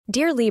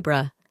Dear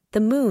Libra,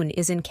 the moon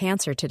is in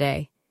Cancer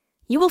today.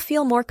 You will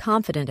feel more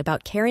confident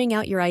about carrying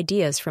out your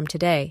ideas from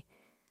today.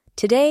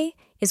 Today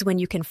is when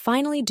you can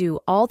finally do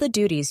all the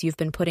duties you've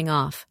been putting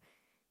off.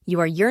 You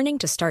are yearning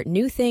to start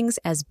new things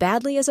as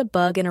badly as a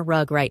bug in a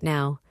rug right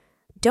now.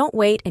 Don't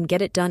wait and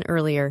get it done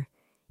earlier.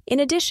 In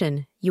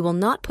addition, you will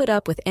not put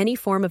up with any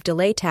form of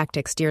delay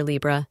tactics, dear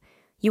Libra.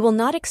 You will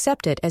not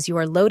accept it as you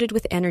are loaded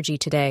with energy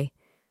today.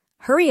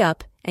 Hurry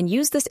up and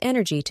use this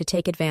energy to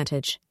take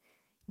advantage.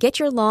 Get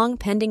your long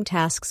pending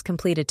tasks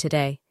completed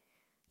today.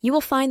 You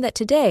will find that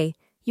today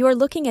you are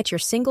looking at your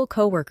single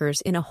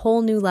coworkers in a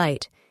whole new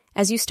light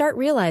as you start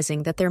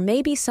realizing that there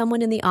may be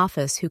someone in the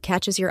office who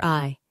catches your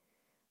eye.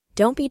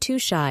 Don't be too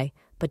shy,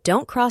 but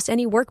don't cross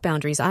any work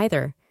boundaries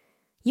either.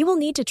 You will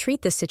need to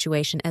treat this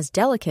situation as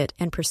delicate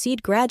and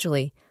proceed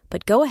gradually,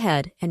 but go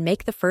ahead and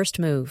make the first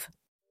move.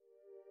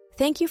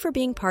 Thank you for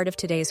being part of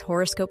today's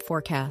horoscope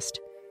forecast.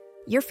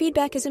 Your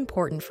feedback is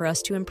important for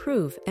us to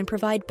improve and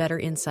provide better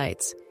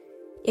insights.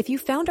 If you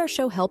found our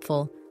show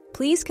helpful,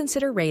 please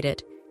consider rate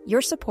it.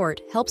 Your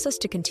support helps us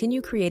to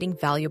continue creating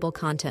valuable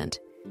content.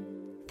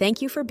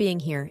 Thank you for being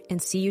here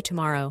and see you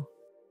tomorrow.